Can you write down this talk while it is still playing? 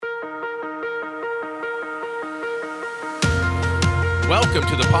Welcome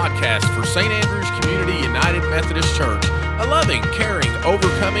to the podcast for St. Andrew's Community United Methodist Church, a loving, caring,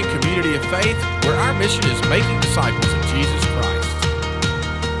 overcoming community of faith where our mission is making disciples of Jesus Christ.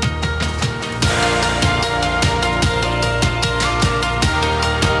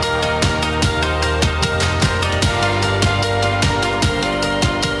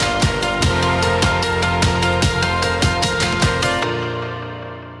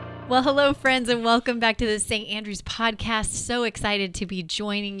 Well, hello, friends, and welcome back to the St. Andrew's podcast. So excited to be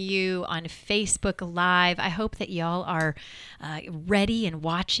joining you on Facebook Live. I hope that y'all are ready and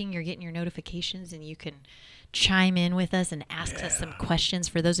watching. You're getting your notifications, and you can chime in with us and ask us some questions.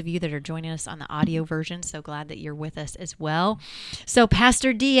 For those of you that are joining us on the audio version, so glad that you're with us as well. So,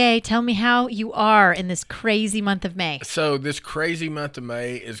 Pastor D.A., tell me how you are in this crazy month of May. So this crazy month of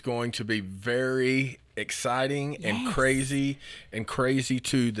May is going to be very exciting and crazy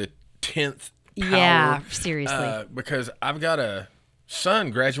to the 10th power. Yeah, seriously. Because I've got a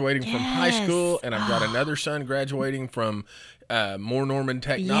son graduating from high school, and I've got another son graduating from Moore Norman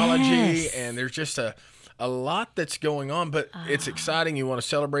Technology, and there's just a lot that's going on, but it's exciting. You want to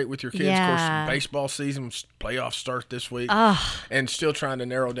celebrate with your kids. Of course, baseball season, playoffs start this week, and still trying to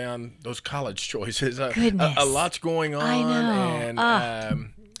narrow down those college choices. A lot's going on. I know.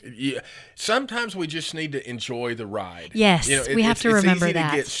 And sometimes we just need to enjoy the ride. Yes, we have to remember that. It's easy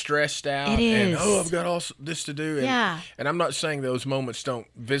to get stressed out. It is. And, I've got all this to do. And I'm not saying those moments don't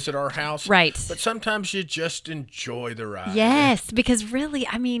visit our house. Right. But sometimes you just enjoy the ride. Yes, because really,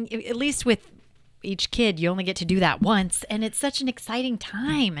 I mean, at least with each kid, you only get to do that once, and it's such an exciting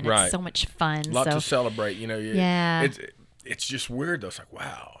time, and it's so much fun. A lot to celebrate, It's just weird, though. It's like,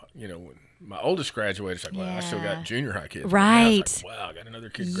 wow, when my oldest graduated, it's like, wow, I still got junior high kids. Right. Like, wow, I got another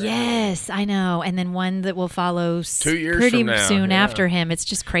kid graduating. Yes, I know. And then one that will follow 2 years pretty from now, soon after him. It's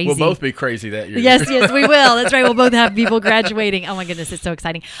just crazy. We'll both be crazy that year. Yes, we will. That's right. We'll both have people graduating. Oh, my goodness. It's so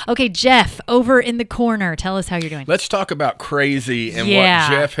exciting. Okay, Jeff, over in the corner. Tell us how you're doing. Let's talk about crazy and what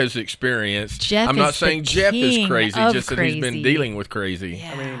Jeff has experienced. I'm not saying Jeff is crazy, just that he's been dealing with crazy.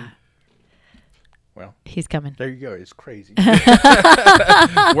 Yeah. I mean, well, he's coming. There you go. It's crazy.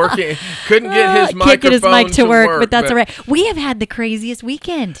 Working, couldn't get his microphone can't get his mic to work, but that's all right. right. We have had the craziest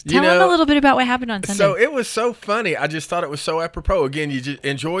weekend. Tell him a little bit about what happened on Sunday. So it was so funny. I just thought it was so apropos. Again, you just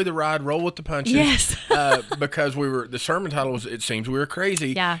enjoy the ride, roll with the punches. Yes. Because the sermon title was "It Seems We Were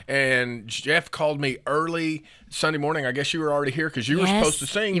Crazy." Yeah. And Jeff called me early Sunday morning. I guess you were already here because you were supposed to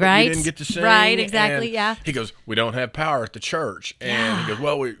sing, but right. you didn't get to sing. Right, exactly, and yeah. He goes, "We don't have power at the church." And he goes,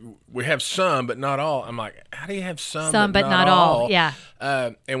 "Well, we have some, but not all." I'm like, "How do you have some but not all?" Yeah.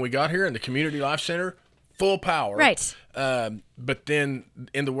 And we got here in the Community Life Center, full power. Right. But then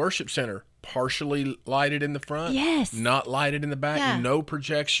in the worship center, partially lighted in the front. Yes. Not lighted in the back. Yeah. No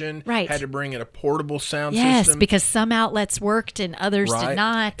projection. Right. Had to bring in a portable sound Yes, system. because some outlets worked and others did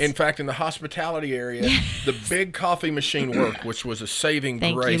not. In fact, in the hospitality area, the big coffee machine worked, which was a saving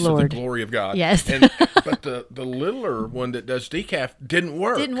Thank you, grace of the Lord. glory of God. Yes. But the littler one that does decaf didn't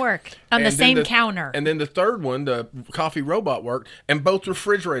work. Didn't work on the And then same counter. And then the third one, the coffee robot, worked, and both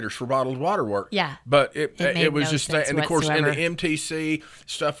refrigerators for bottled water worked. Yeah. But it made was no just sense and of course in whatsoever. the MTC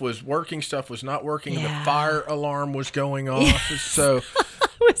stuff was working, stuff was not working, and Yeah. the fire alarm was going off. So It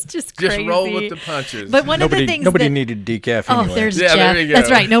was just crazy. roll with the punches. But one of the things nobody that, needed decaf Oh, anyway. there's Yeah, Jeff. there you go. That's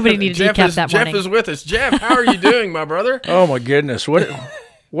right. Nobody needed Jeff decaf is, that Jeff morning. is with us. Jeff, how are you doing, my brother? Oh my goodness! What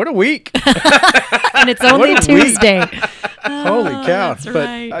a week! And it's only What a week. Tuesday. Holy cow! That's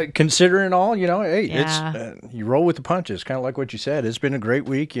But right. considering all, hey, Yeah. it's you roll with the punches, kind of like what you said. It's been a great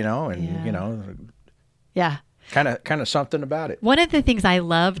week, and Yeah. kind of something about it. One of the things I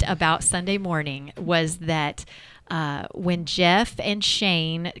loved about Sunday morning was that when Jeff and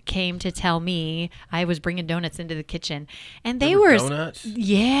Shane came to tell me, I was bringing donuts into the kitchen, and they were donuts?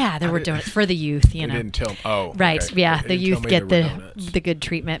 Yeah, there were donuts for the youth. They didn't tell me. Oh, Right, okay. yeah, They the didn't youth tell me get there were donuts. the good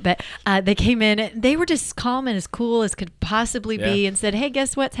treatment. But they came in, they were just calm and as cool as could possibly be, Yeah. and said, "Hey,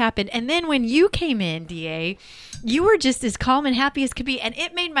 guess what's happened?" And then when you came in, DA, you were just as calm and happy as could be, and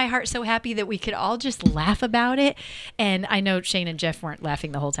it made my heart so happy that we could all just laugh about it. And I know Shane and Jeff weren't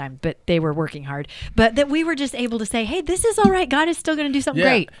laughing the whole time, but they were working hard. But that we were just able to say, "Hey, this is all right. God is still going to do something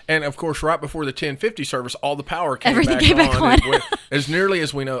great." And of course, right before the 10:50 service, all the power came Everything back came back on. And as nearly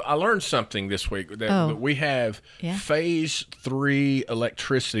as we know, I learned something this week that we have phase 3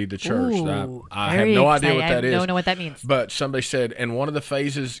 electricity. The church. Ooh, I have very no idea exciting. what that is. I don't know what that means. But somebody said, and one of the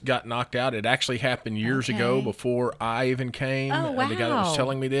phases got knocked out. It actually happened years ago before I even came. Oh, The guy that was wow.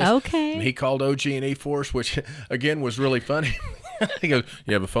 telling me this. Okay. And he called OG&E for us, which again was really funny. He goes,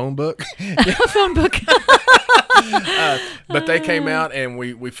 "You have a phone book?" Phone book. But they came out and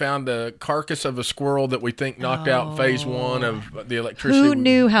we found the carcass of a squirrel that we think knocked out phase 1 of the electricity. Who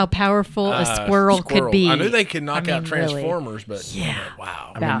knew how powerful a squirrel could be? I knew they could knock out really. transformers, but Yeah.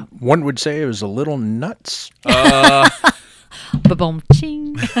 wow. I mean, one would say it was a little nuts. Ba-boom,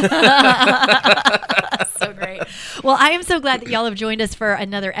 ching. So great. Well, I am so glad that y'all have joined us for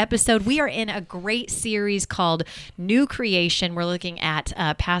another episode. We are in a great series called New Creation. We're looking at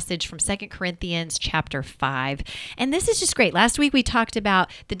a passage from 2 Corinthians chapter 5. And this is just great. Last week we talked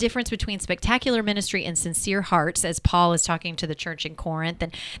about the difference between spectacular ministry and sincere hearts as Paul is talking to the church in Corinth.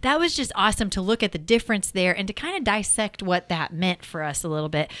 And that was just awesome to look at the difference there and to kind of dissect what that meant for us a little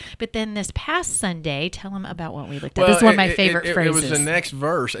bit. But then this past Sunday, tell them about what we looked at. This is one of my favorite phrases. It was the next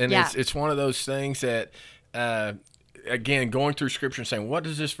verse, and Yeah. it's one of those things that, again, going through Scripture and saying, what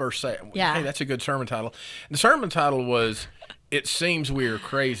does this verse say? Yeah. Hey, that's a good sermon title. The sermon title was, It Seems We Are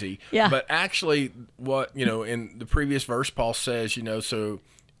Crazy. Yeah. But actually, what, in the previous verse, Paul says,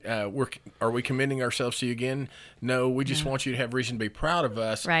 are we commending ourselves to you again? No, we just want you to have reason to be proud of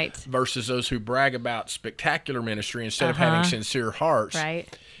us. Right. Versus those who brag about spectacular ministry instead of having sincere hearts. Right.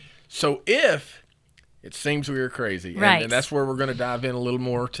 So if it seems we are crazy, Right. and that's where we're going to dive in a little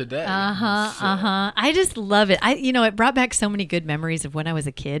more today. I just love it. It brought back so many good memories of when I was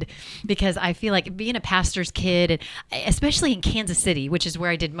a kid, because I feel like being a pastor's kid, and especially in Kansas City, which is where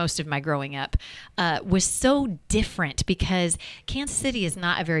I did most of my growing up, was so different because Kansas City is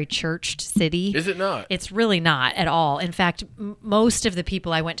not a very churched city. Is it not? It's really not at all. In fact, most of the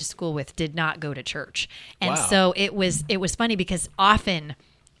people I went to school with did not go to church. And Wow. so it was funny because often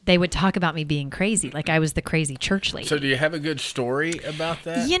they would talk about me being crazy, like I was the crazy church lady. So do you have a good story about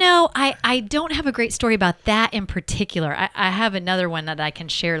that? I don't have a great story about that in particular. I have another one that I can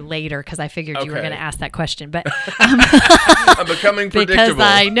share later because I figured you were Okay. going to ask that question. But I'm becoming because predictable.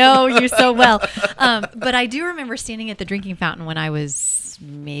 I know you so well. But I do remember standing at the drinking fountain when I was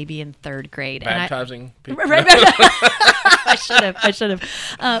maybe in third grade. Baptizing people. Right. I should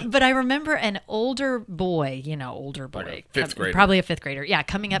have. But I remember an older boy, Like a fifth grader. probably a fifth grader. Yeah,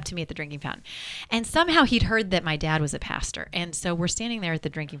 coming up to me at the drinking fountain. And somehow he'd heard that my dad was a pastor. And so we're standing there at the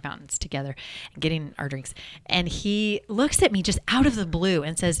drinking fountains together getting our drinks. And he looks at me just out of the blue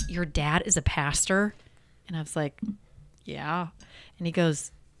and says, "Your dad is a pastor?" And I was like, "Yeah." And he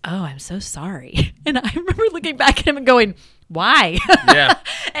goes, "Oh, I'm so sorry." And I remember looking back at him and going, "Why?" Yeah.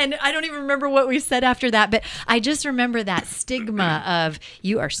 And I don't even remember what we said after that, but I just remember that stigma of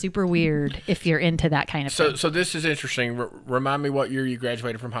you are super weird if you're into that kind of thing. So this is interesting. Remind me what year you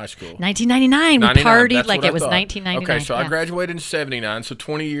graduated from high school. 1999. We 99, partied that's like what I it was thought. 1999. Okay, so I yeah. graduated in 79, so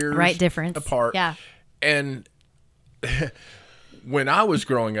 20 years Right difference. apart. Yeah. And when I was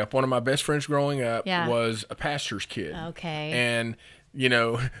growing up, one of my best friends growing up Yeah. was a pastor's kid. Okay. And,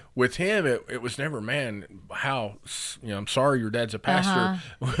 with him, it was never, man, I'm sorry your dad's a pastor.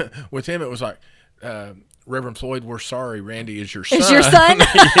 Uh-huh. With him, it was like, Reverend Floyd, we're sorry, Randy is your son. Is your son?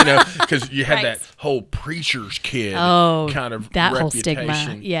 Because you had Right. that whole preacher's kid Oh, kind of that whole reputation.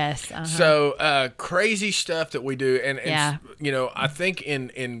 stigma. Yes. Uh-huh. So crazy stuff that we do, and Yeah. I think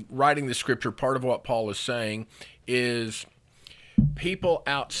in writing the scripture, part of what Paul is saying is people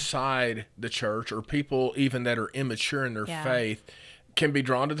outside the church, or people even that are immature in their Yeah. faith, can be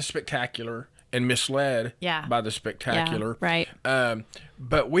drawn to the spectacular and misled Yeah. by the spectacular. Yeah, right.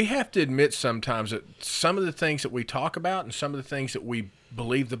 But we have to admit sometimes that some of the things that we talk about and some of the things that we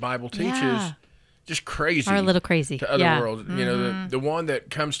believe the Bible teaches, Yeah. just crazy. Are a little crazy. To other Yeah. worlds. The one that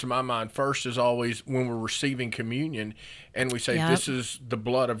comes to my mind first is always when we're receiving communion and we say, Yep. "This is the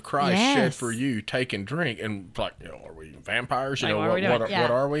blood of Christ shed Yes. for you. Take and drink." And like, are we vampires? Like, What Yeah.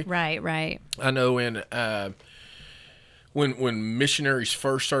 are we? Right. I know in when missionaries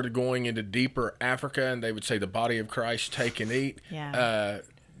first started going into deeper Africa, and they would say the body of Christ, take and eat. Yeah.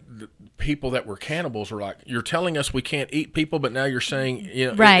 The people that were cannibals were like, "You're telling us we can't eat people, but now you're saying,"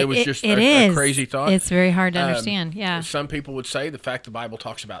 Right. it was just it a is. crazy thought. It's very hard to understand. Yeah. Some people would say the fact the Bible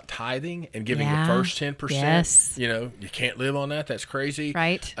talks about tithing and giving Yeah. the first 10%. Yes. You can't live on that. That's crazy.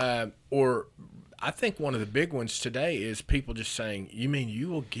 Right. Or I think one of the big ones today is people just saying, "You mean you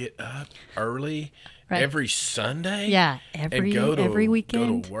will get up early Right. every Sunday? Yeah. and Every go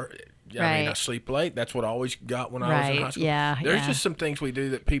weekend. to work." I mean, Right. I sleep late. That's what I always got when I was in Right. high school. Yeah, There's yeah. just some things we do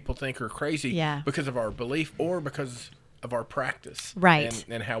that people think are crazy Yeah. because of our belief or because of our practice, Right.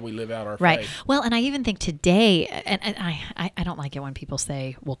 and how we live out our Right. faith. Well, and I even think today, and I don't like it when people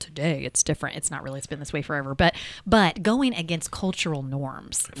say, well, today it's different. It's not really, it's been this way forever. But going against cultural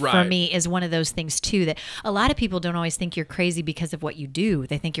norms for Right. me is one of those things too, that a lot of people don't always think you're crazy because of what you do.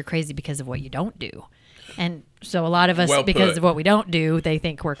 They think you're crazy because of what you don't do. And so a lot of us, Well because put. of what we don't do, they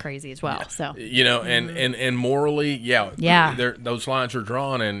think we're crazy as well. So And morally, Yeah. those lines are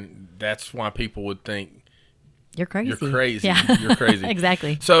drawn, and that's why people would think you're crazy. you're crazy. Yeah. You're crazy.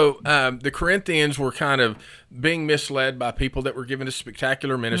 Exactly. So the Corinthians were kind of being misled by people that were given a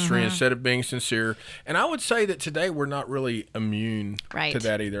spectacular ministry Mm-hmm. instead of being sincere. And I would say that today we're not really immune Right. to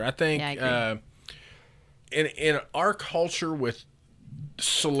that either. I think Yeah, I agree. in our culture with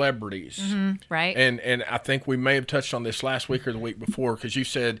celebrities, Right. and I think we may have touched on this last week or the week before, because you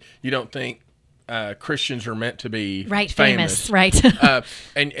said you don't think Christians are meant to be Right. Famous. Right.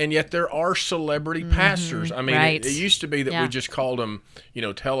 And yet there are celebrity pastors. I mean, Right. it used to be that Yeah. we just called them,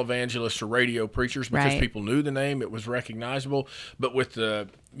 televangelists or radio preachers because Right. people knew the name. It was recognizable. But with the,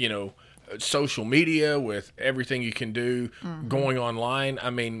 social media, with everything you can do going online, I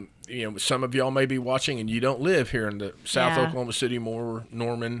mean, some of y'all may be watching and you don't live here in the South Yeah. Oklahoma City, Moore,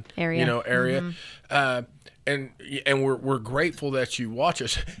 Norman Area. area. And we're grateful that you watch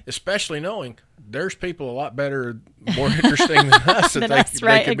us, especially knowing there's people a lot better, more interesting than us that Than they, us, they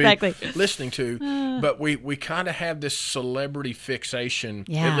right, could exactly. be listening to. But we kind of have this celebrity fixation,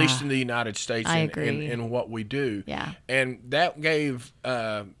 Yeah. at least in the United States, I in agree. what we do. Yeah. And that gave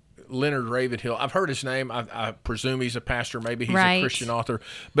Leonard Ravenhill, I've heard his name. I presume he's a pastor. Maybe he's Right. a Christian author.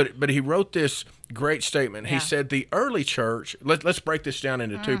 But he wrote this great statement. Yeah. He said, the early church, let's break this down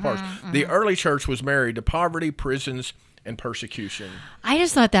into two parts. Mm-hmm. The early church was married to poverty, prisons, and persecution. I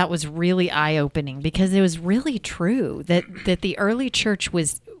just thought that was really eye-opening because it was really true that the early church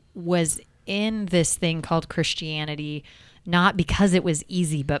was in this thing called Christianity, not because it was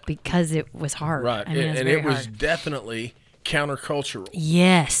easy, but because it was hard. Right. I mean, and very it was hard. definitely countercultural.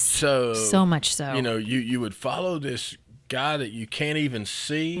 Yes. So much so. You would follow this guy that you can't even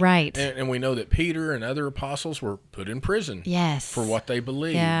see. Right. And we know that Peter and other apostles were put in prison. Yes. For what they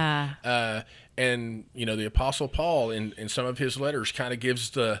believed. Yeah. And the Apostle Paul in some of his letters kind of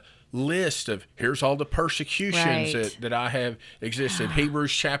gives the list of here's all the persecutions Right. that I have existed.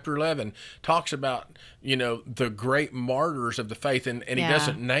 Hebrews chapter 11 talks about, the great martyrs of the faith, and he Yeah.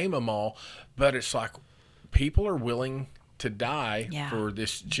 doesn't name them all, but it's like people are willing to die Yeah. for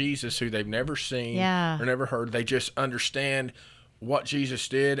this Jesus who they've never seen Yeah. or never heard. They just understand what Jesus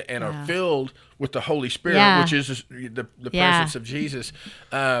did and Yeah. are filled with the Holy Spirit, Yeah. which is the Yeah. presence of Jesus.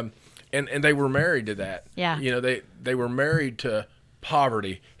 And they were married to that. Yeah. They were married to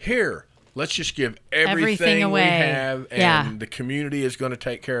poverty. Here, let's just give Everything everything away. we have, and Yeah. the community is going to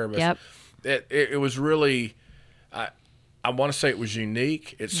take care of us. Yep. It was really, I want to say it was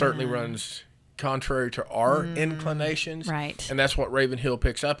unique. It certainly Yeah. runs contrary to our inclinations. Right. And that's what Ravenhill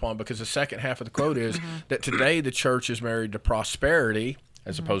picks up on, because the second half of the quote is that today the church is married to prosperity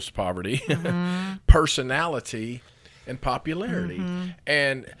as opposed to poverty, personality, and popularity.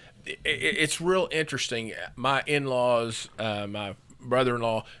 And it's real interesting. My in-laws, my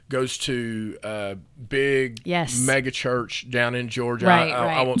brother-in-law goes to a big Yes. mega church down in Georgia. Right, I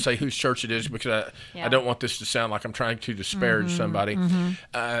right. won't say whose church it is because Yeah. I don't want this to sound like I'm trying to disparage somebody.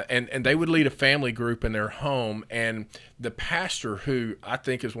 And they would lead a family group in their home, and the pastor, who I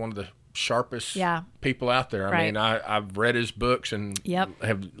think is one of the sharpest Yeah. people out there. I Right. mean, I've read his books and Yep.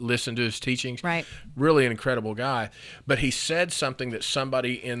 have listened to his teachings. Right. Really an incredible guy. But he said something that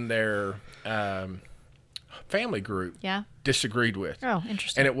somebody in their family group Yeah. disagreed with. Oh,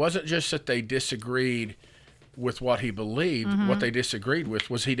 interesting. And it wasn't just that they disagreed with what he believed. What they disagreed with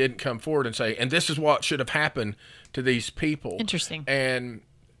was he didn't come forward and say, and this is what should have happened to these people. Interesting. And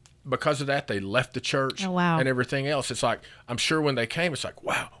because of that, they left the church Oh, wow. and everything else. It's like, I'm sure when they came, it's like,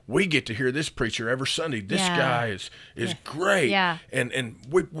 wow, we get to hear this preacher every Sunday. This Yeah. guy is great. Yeah. And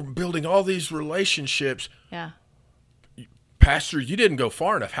we're building all these relationships. Yeah. Pastor, you didn't go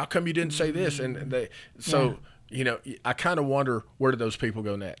far enough. How come you didn't say this? And I kind of wonder, where did those people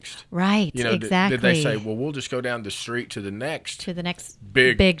go next? Right. Exactly. Did they say, well, we'll just go down the street to the next to the next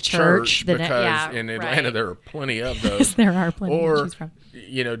big church? because in Atlanta right. there are plenty of Yes, those. there are plenty to Or, choose from.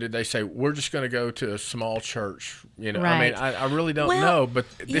 did they say, we're just going to go to a small church? I mean, Right. I really don't Well, know, but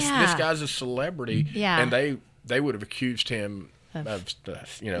this yeah. guy's a celebrity, Yeah. and they would have accused him of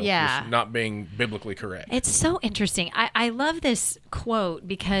stuff, Yeah. just not being biblically correct. It's so interesting. I love this quote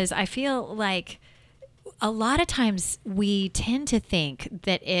because I feel like a lot of times we tend to think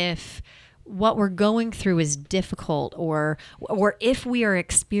that if what we're going through is difficult or if we are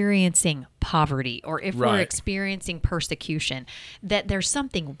experiencing poverty or if we're experiencing persecution, that there's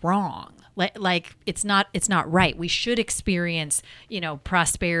something wrong. Like it's not right. We should experience,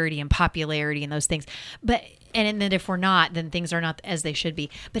 prosperity and popularity and those things. And then if we're not, then things are not as they should be.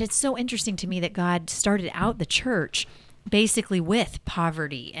 But it's so interesting to me that God started out the church basically with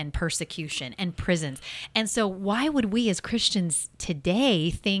poverty and persecution and prisons. And so why would we as Christians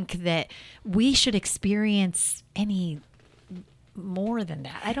today think that we should experience any more than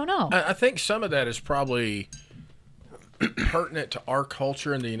that? I don't know. I think some of that is probably pertinent to our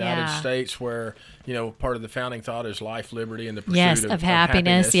culture in the United States, where part of the founding thought is life, liberty, and the pursuit of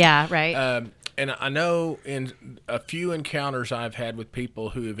happiness. Yeah, right. And I know in a few encounters I've had with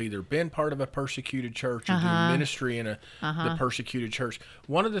people who have either been part of a persecuted church or doing ministry in the persecuted church,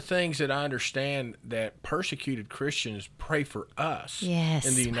 one of the things that I understand that persecuted Christians pray for us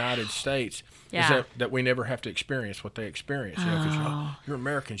in the United States is that we never have to experience what they experience. Because you're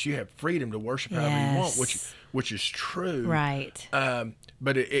Americans, you have freedom to worship however you want, which is true. Right.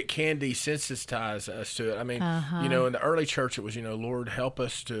 But it can desensitize us to it. I mean, in the early church, it was, Lord, help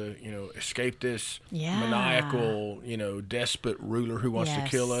us to, escape this maniacal, despot ruler who wants to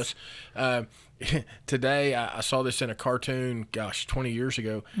kill us. Today, I saw this in a cartoon, 20 years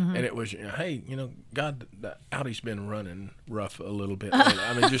ago, and it was, hey, God, the Audi's been running rough a little bit lately.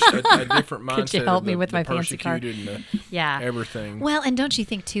 I mean, just a different mindset. Could you help me with my fancy car? And everything. Well, and don't you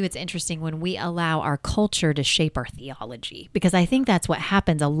think, too, it's interesting when we allow our culture to shape our theology? Because I think that's what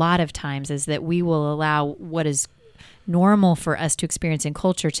happens a lot of times, is that we will allow what is normal for us to experience in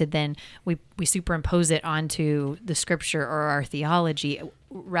culture to then we superimpose it onto the scripture or our theology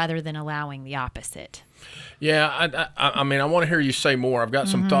rather than allowing the opposite. Yeah, I mean, I want to hear you say more. I've got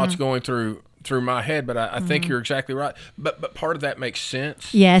some thoughts going through my head, but I think you're exactly right. But part of that makes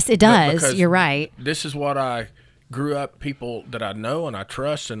sense. Yes, it does. You're right. This is what I grew up, people that I know and I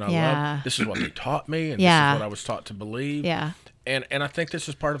trust and I love. This is what they taught me, and this is what I was taught to believe. Yeah. And I think this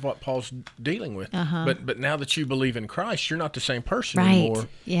is part of what Paul's dealing with. But now that you believe in Christ, you're not the same person anymore.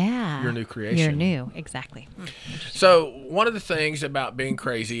 Yeah. You're a new creation. You're new. Exactly. So one of the things about being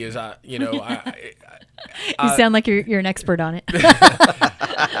crazy is you sound like you're an expert on it.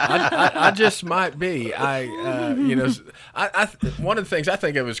 I just might be. One of the things I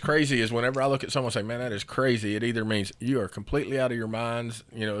think of as crazy is whenever I look at someone and say, man, that is crazy, it either means you are completely out of your minds,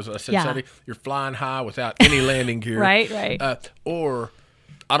 as I said, Sunday, you're flying high without any landing gear. Right. Or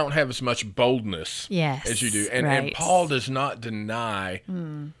I don't have as much boldness as you do. And Paul does not deny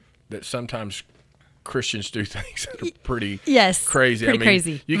that sometimes Christians do things that are pretty crazy. Pretty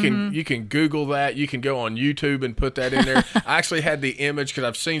crazy. You can Google that. You can go on YouTube and put that in there. I actually had the image because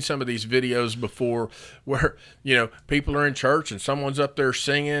I've seen some of these videos before where people are in church and someone's up there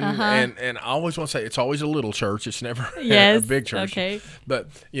singing, and I always want to say it's always a little church. It's never a big church. Okay. But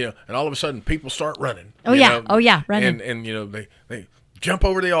and all of a sudden people start running. Running. And they jump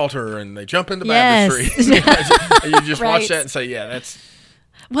over the altar and they jump in the baptistry. And you just watch that and say, that's.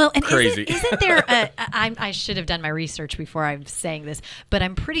 Well, and crazy. Isn't there I should have done my research before I'm saying this, but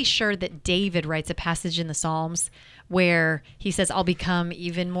I'm pretty sure that David writes a passage in the Psalms where he says, I'll become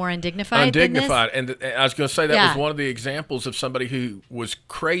even more undignified than this. And I was going to say that was one of the examples of somebody who was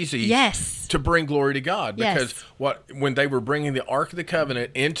crazy to bring glory to God. Because when they were bringing the Ark of the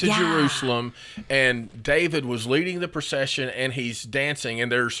Covenant into Jerusalem, and David was leading the procession and he's dancing,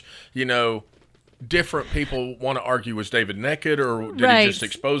 and there's, different people want to argue, was David naked or did he just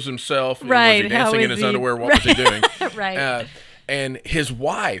expose himself? Was he dancing in his underwear? What was he doing? And his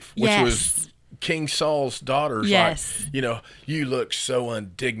wife, which was King Saul's daughter, like, you look so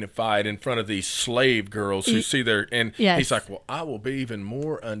undignified in front of these slave girls who see their, and he's like, well, I will be even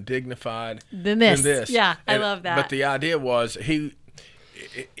more undignified than this. Yeah, I love that. But the idea was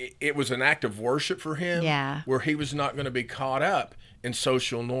it was an act of worship for him where he was not going to be caught up in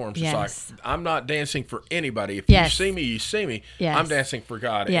social norms. It's like, I'm not dancing for anybody. If you see me, you see me. I'm dancing for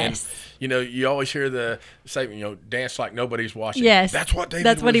God. And, you always hear the statement, dance like nobody's watching. That's what David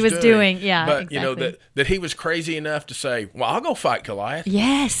That's what he was doing. Yeah, but, exactly. that he was crazy enough to say, well, I'll go fight Goliath.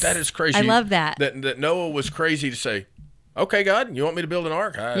 Yes. That is crazy. I love that. That Noah was crazy to say, okay, God, you want me to build an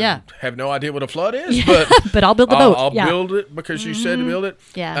ark? I have no idea what a flood is, but I'll build the boat. I'll build it because you said to build it.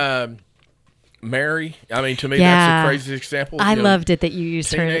 Yeah. Mary, I mean, to me, that's the craziest example. I loved it that you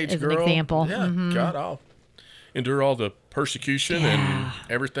used her as an example. Yeah, God, I'll endure all the persecution and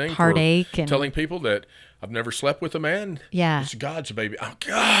everything. Heartache. And telling people that I've never slept with a man. Yeah. It's God's baby. Oh,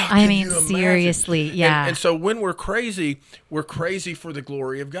 God, I mean, seriously, yeah. And so when we're crazy for the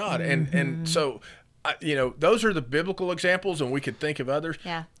glory of God. And so, those are the biblical examples, and we could think of others.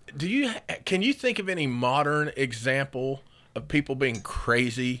 Yeah. Can you think of any modern example of people being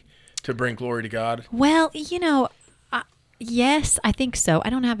crazy to bring glory to God? Well, yes, I think so. I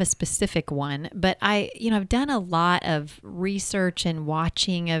don't have a specific one, but I've done a lot of research and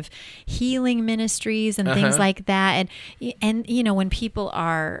watching of healing ministries and things like that. And when people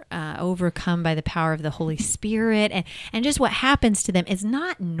are overcome by the power of the Holy Spirit and just what happens to them is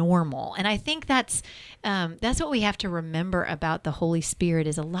not normal. And I think that's what we have to remember about the Holy Spirit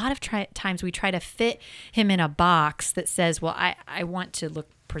is a lot of times we try to fit him in a box that says, well, I want to look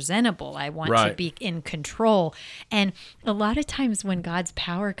presentable. I want to be in control. And a lot of times when God's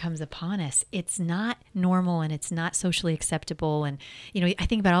power comes upon us, it's not normal and it's not socially acceptable. And, I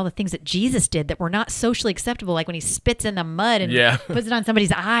think about all the things that Jesus did that were not socially acceptable, like when he spits in the mud and puts it on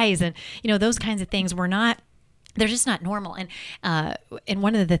somebody's eyes and, those kinds of things were not. They're just not normal. And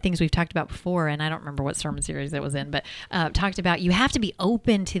one of the things we've talked about before, and I don't remember what sermon series it was in, but talked about you have to be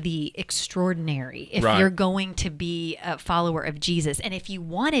open to the extraordinary if you're going to be a follower of Jesus. And if you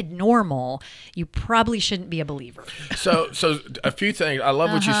wanted normal, you probably shouldn't be a believer. So a few things. I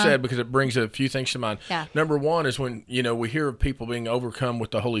love what you said because it brings a few things to mind. Yeah. Number one is when, we hear of people being overcome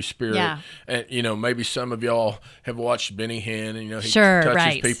with the Holy Spirit. Yeah. And, maybe some of y'all have watched Benny Hinn and, he Sure, touches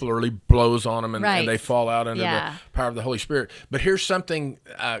right. people or he blows on them and they fall out under the power of the Holy Spirit. But here's something,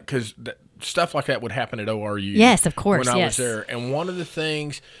 because stuff like that would happen at ORU. Yes, of course. When I was there. And one of the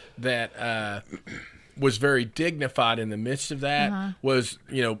things that was very dignified in the midst of that was,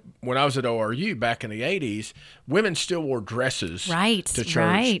 when I was at ORU back in the 80s, women still wore dresses to church.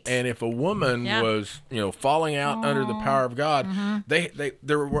 Right. And if a woman was, falling out under the power of God,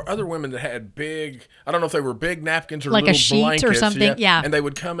 there were other women that had big, I don't know if they were big napkins or like little a sheet blankets. or something. Yeah. And they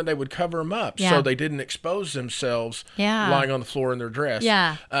would come and they would cover them up so they didn't expose themselves lying on the floor in their dress.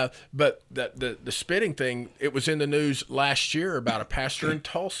 Yeah. But the spitting thing, it was in the news last year about a pastor in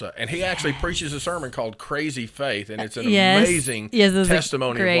Tulsa, and he actually preaches a sermon called Crazy Faith, and it's an amazing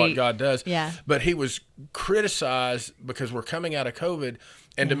testimony of what God does. Yeah. But he was criticized because we're coming out of COVID,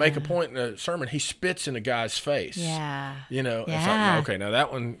 and to make a point in a sermon, he spits in a guy's face. Yeah. It's like, okay, now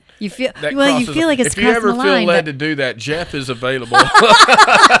that one. You feel you feel like it's if you ever the feel line, led to do that, Jeff is available.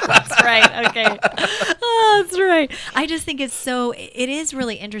 That's right. Okay. Oh, that's right. I just think it is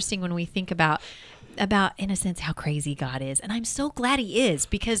really interesting when we think about in a sense how crazy God is. And I'm so glad he is,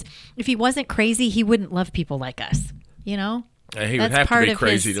 because if he wasn't crazy, he wouldn't love people like us, And he would have to be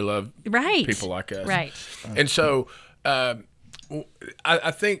crazy to love people like us. Right. And so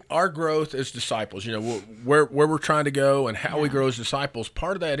I think our growth as disciples, where we're trying to go and how we grow as disciples,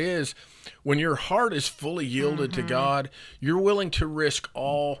 part of that is when your heart is fully yielded to God, you're willing to risk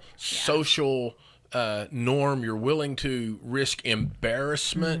all social norm. You're willing to risk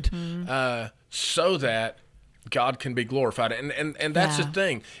embarrassment so that God can be glorified. And that's the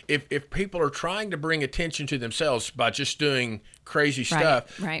thing. If people are trying to bring attention to themselves by just doing crazy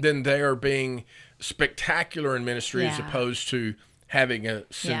stuff, then they are being spectacular in ministry as opposed to having a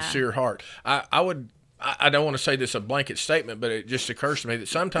sincere heart. I don't want to say this a blanket statement, but it just occurs to me that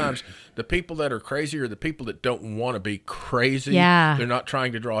sometimes the people that are crazy are the people that don't want to be crazy. Yeah. They're not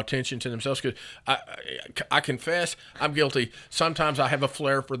trying to draw attention to themselves. Because I confess, I'm guilty. Sometimes I have a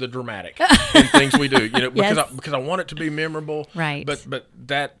flair for the dramatic in things we do, because I want it to be memorable. Right. But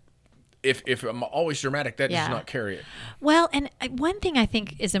that, if I'm always dramatic, that does not carry it. Well, and one thing I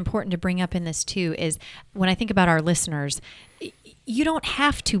think is important to bring up in this too is when I think about our listeners, you don't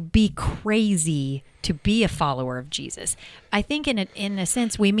have to be crazy to be a follower of Jesus. I think in a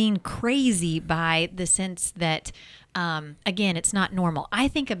sense we mean crazy by the sense that, again, it's not normal. I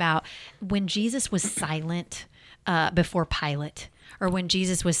think about when Jesus was silent before Pilate, or when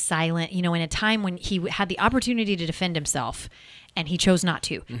Jesus was silent, in a time when he had the opportunity to defend himself and he chose not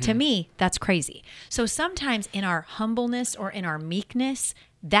to. To me, that's crazy. So sometimes in our humbleness or in our meekness,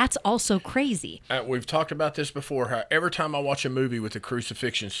 that's also crazy. We've talked about this before. How every time I watch a movie with a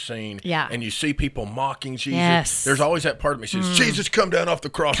crucifixion scene, and you see people mocking Jesus, there's always that part of me that says, "Jesus, come down off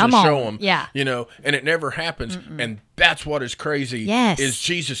the cross and show him." Yeah, and it never happens. And that's what is crazy. Is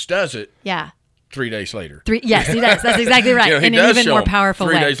Jesus does it. 3 days later. Yes, he does. That's exactly right. He in does an even more powerful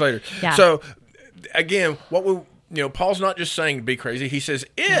way. 3 days later. Yeah. So again, what we. Paul's not just saying to be crazy. He says,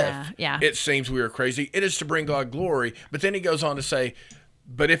 if it seems we are crazy, it is to bring God glory. But then he goes on to say,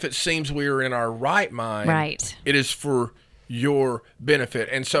 but if it seems we are in our right mind, it is for your benefit.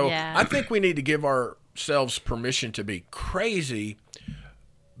 And so I think we need to give ourselves permission to be crazy,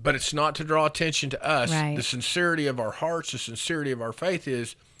 but it's not to draw attention to us. The sincerity of our hearts, the sincerity of our faith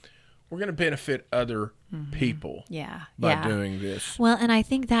is we're going to benefit other people by doing this. Well, and I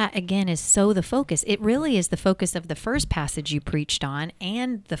think that, again, is so the focus. It really is the focus of the first passage you preached on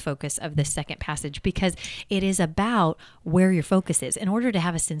and the focus of the second passage, because it is about where your focus is. In order to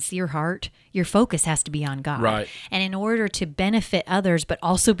have a sincere heart, your focus has to be on God. Right. And in order to benefit others, but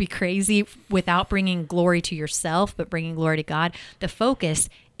also be crazy without bringing glory to yourself, but bringing glory to God, the focus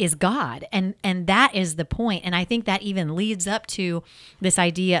is God. And that is the point. And I think that even leads up to this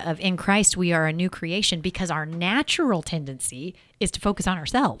idea of in Christ, we are a new creation, because our natural tendency is to focus on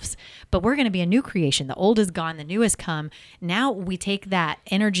ourselves. But we're going to be a new creation. The old is gone, the new has come. Now we take that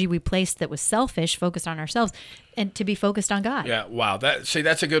energy we placed that was selfish, focused on ourselves, and to be focused on God. Yeah, wow. That's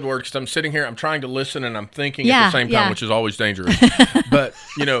a good word, because I'm sitting here, I'm trying to listen, and I'm thinking at the same time, which is always dangerous. But,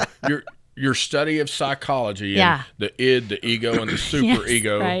 your study of psychology and the id, the ego, and the super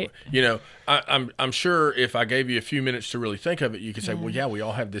ego, right. I'm sure if I gave you a few minutes to really think of it, you could say, well, we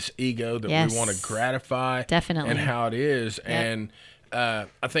all have this ego that we want to gratify. Definitely. And how it is. Yep. And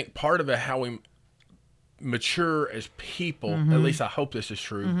I think part of it, how we mature as people, at least I hope this is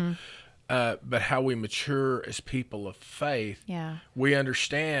true, but how we mature as people of faith, we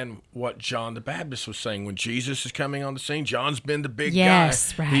understand what John the Baptist was saying when Jesus is coming on the scene. John's been the big guy.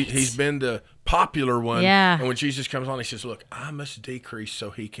 Right. He's been the popular one. Yeah. And when Jesus comes on, he says, look, I must decrease so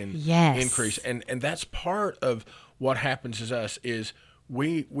he can increase. And that's part of what happens as us is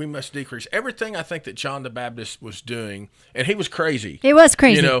we must decrease. Everything I think that John the Baptist was doing, and he was crazy. It was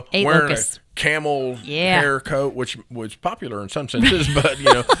crazy. Wearing locusts. a camel hair coat, which was popular in some senses, but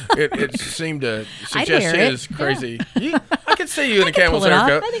it seemed to suggest his crazy. I could see you in a camel's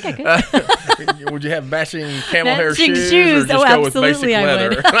hair coat. I think I could. Would you have matching camel hair shoes, or just go with basic absolutely,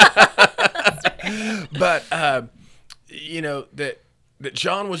 leather? But that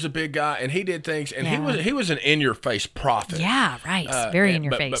John was a big guy, and he did things, and he was an in-your-face prophet. Yeah, right. Very in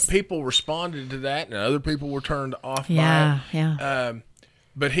your face. But people responded to that, and other people were turned off by it. Yeah.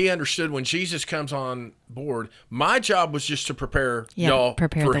 But he understood when Jesus comes on board, my job was just to prepare y'all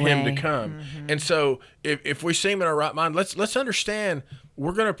for him to come. Mm-hmm. And so if we see him in our right mind, let's understand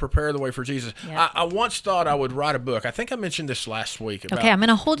we're going to prepare the way for Jesus. Yep. I once thought I would write a book. I think I mentioned this last week. About, I'm going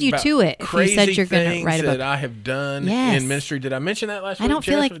to hold you to it. If you said you're going to write a book. that I have done in ministry. Did I mention that last week? I don't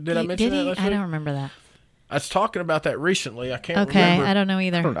feel like did I mention that last week? I don't remember that. I was talking about that recently. I can't remember. Okay, I don't know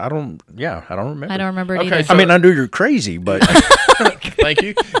either. I don't remember. I don't remember it either. So, I know you're crazy, but... Thank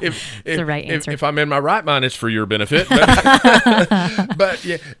you. It's the right answer. If I'm in my right mind, it's for your benefit. But, but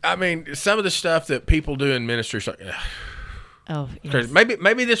yeah, some of the stuff that people do in ministry is like... Oh, yes.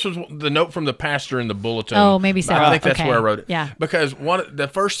 Maybe this was the note from the pastor in the bulletin. Oh, maybe so. I think that's where I wrote it. Yeah. Because the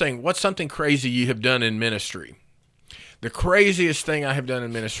first thing, what's something crazy you have done in ministry? The craziest thing I have done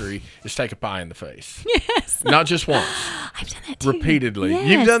in ministry is take a pie in the face. Yes. Not just once. I've done that too. Repeatedly. Yes.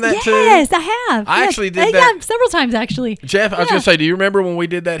 You've done that too? Yes, I have. I actually did that. Yeah, several times actually. Jeff, I was going to say, do you remember when we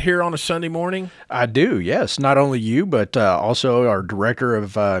did that here on a Sunday morning? I do, yes. Not only you, but also our director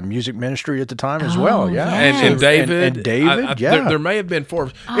of music ministry at the time as well. Yeah. Yes. And David. And David, yeah. There may have been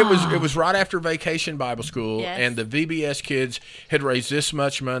four. It was right after Vacation Bible School, and the VBS kids had raised this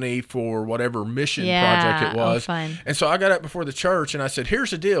much money for whatever mission project it was. Fun. And so I got up before the church and I said,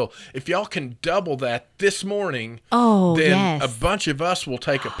 here's the deal. If y'all can double that this morning, then a bunch of us will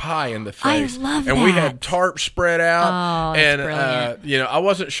take a pie in the face. I love and we had tarp spread out. Oh, and brilliant. I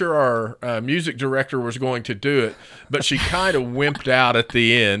wasn't sure our music director was going to do it, but she kind of wimped out at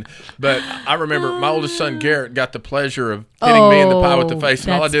the end. But I remember my oldest son Garrett got the pleasure of hitting me in the pie with the face,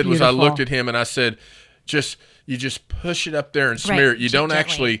 and all I did was I looked at him and I said, you just push it up there and smear it. You don't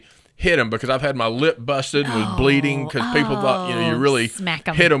actually hit him, because I've had my lip busted and was bleeding because people thought you really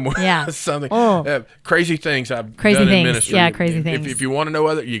hit them with something. Crazy things I've done in ministry. Yeah, crazy things. If you want to know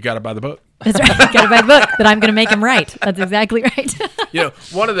other, you got to buy the book. That's right. Got to buy the book that I'm going to make him write. That's exactly right.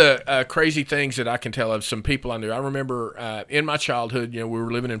 One of the crazy things that I can tell of some people I knew. I remember in my childhood, we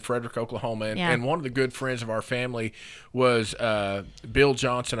were living in Frederick, Oklahoma, and one of the good friends of our family was Bill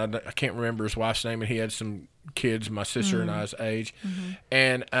Johnson. I can't remember his wife's name, and he had some kids, my sister and I's age,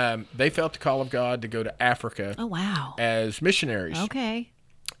 and they felt the call of God to go to Africa. Oh, wow. As missionaries. Okay.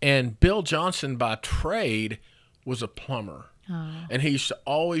 And Bill Johnson, by trade, was a plumber. Oh. And he used to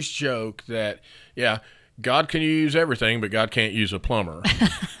always joke that, God can use everything, but God can't use a plumber.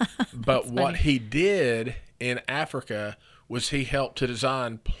 But what he did in Africa was he helped to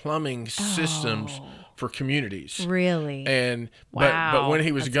design plumbing systems for communities. Really? And wow. but when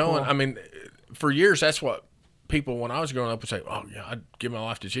he was going, cool. For years, that's what people when I was growing up would say, "Oh yeah, I'd give my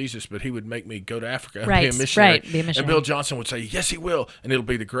life to Jesus," but he would make me go to Africa and Right, be a missionary. right, be a missionary. And Bill Johnson would say, "Yes, he will," and it'll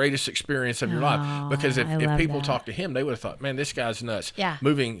be the greatest experience of your life. Because if I love people that. talked to him, they would have thought, "Man, this guy's nuts." Yeah.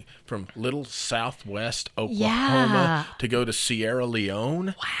 Moving from little southwest Oklahoma Yeah. to go to Sierra Leone.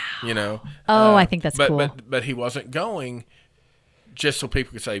 Wow. You know. Oh, I think that's but, cool. But he wasn't going just so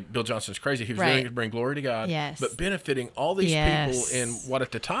people could say Bill Johnson's crazy. He was Right. doing it to bring glory to God, Yes. but benefiting all these Yes. people in what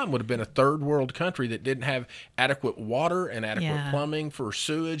at the time would have been a third world country that didn't have adequate water and adequate Yeah. plumbing for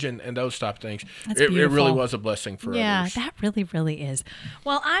sewage and those type of things. That's It really beautiful. was a blessing for Yeah, others. that really, really is.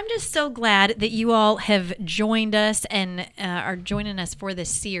 Well, I'm just so glad that you all have joined us and are joining us for this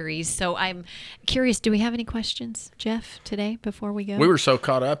series. So I'm curious, do we have any questions, Jeff, today before we go? We were so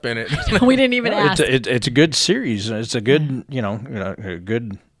caught up in it. We didn't even ask. It's a good series. It's a good, a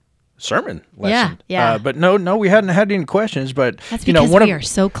good sermon lesson. Yeah. But no, we hadn't had any questions. But That's because one we of are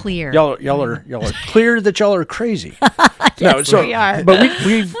so clear. y'all are clear that y'all are crazy. Yes, we are. But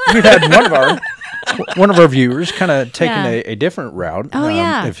we've had one of our viewers kind of taken Yeah. a different route, Oh,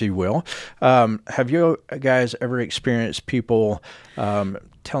 yeah. if you will. Have you guys ever experienced people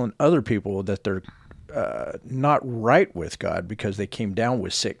telling other people that they're not right with God because they came down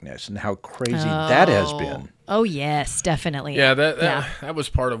with sickness, and how crazy that has been? Oh, yes, definitely. Yeah, that was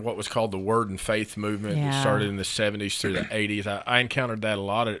part of what was called the Word and Faith movement. Yeah. That started in the 70s through the 80s. I encountered that a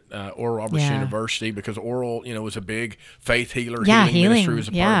lot at Oral Roberts Yeah. University because Oral, was a big faith healer. Yeah, healing ministry healing, was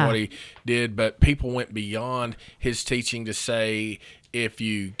a part yeah. of what he did. But people went beyond his teaching to say if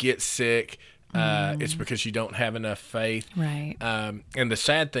you get sick, it's because you don't have enough faith. Right. And the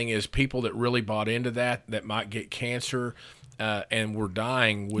sad thing is people that really bought into that might get cancer and were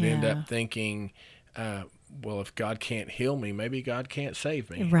dying would end Yeah. up thinking, well, if God can't heal me, maybe God can't save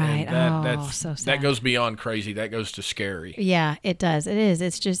me. Right. And Oh, so sad. that goes beyond crazy. That goes to scary. Yeah, it does. It is.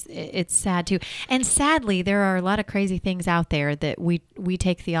 It's just, it's sad too. And sadly, there are a lot of crazy things out there that we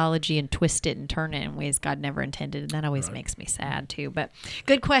take theology and twist it and turn it in ways God never intended. And that always makes me sad too. But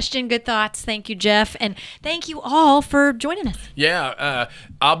good question, good thoughts. Thank you, Jeff. And thank you all for joining us. Yeah,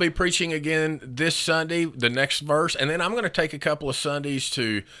 I'll be preaching again this Sunday, the next verse, and then I'm going to take a couple of Sundays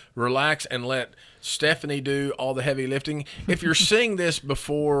to relax and let Stephanie do all the heavy lifting. If you're seeing this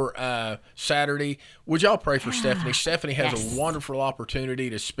before Saturday, would y'all pray for Stephanie? Stephanie has Yes. a wonderful opportunity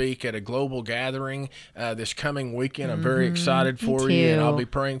to speak at a global gathering this coming weekend. I'm very excited for you, and too. I'll be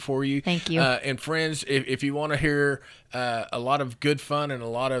praying for you. Thank you. And friends, if you want to hear a lot of good fun and a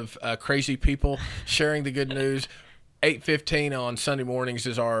lot of crazy people sharing the good news, 8:15 on Sunday mornings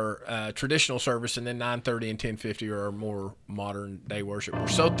is our traditional service, and then 9:30 and 10:50 are our more modern day worship. We're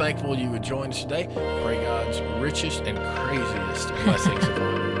so thankful you would join us today. Pray God's richest and craziest blessings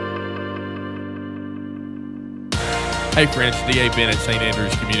upon you. Hey friends, D.A. Bennett, St.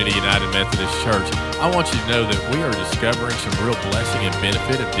 Andrew's Community United Methodist Church. I want you to know that we are discovering some real blessing and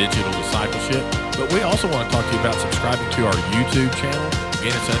benefit of digital discipleship, but we also want to talk to you about subscribing to our YouTube channel.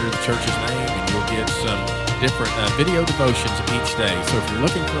 Again, it's under the church's name, and you'll get some different video devotions each day. So if you're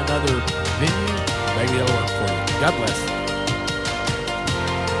looking for another venue, maybe it'll work for you. God bless.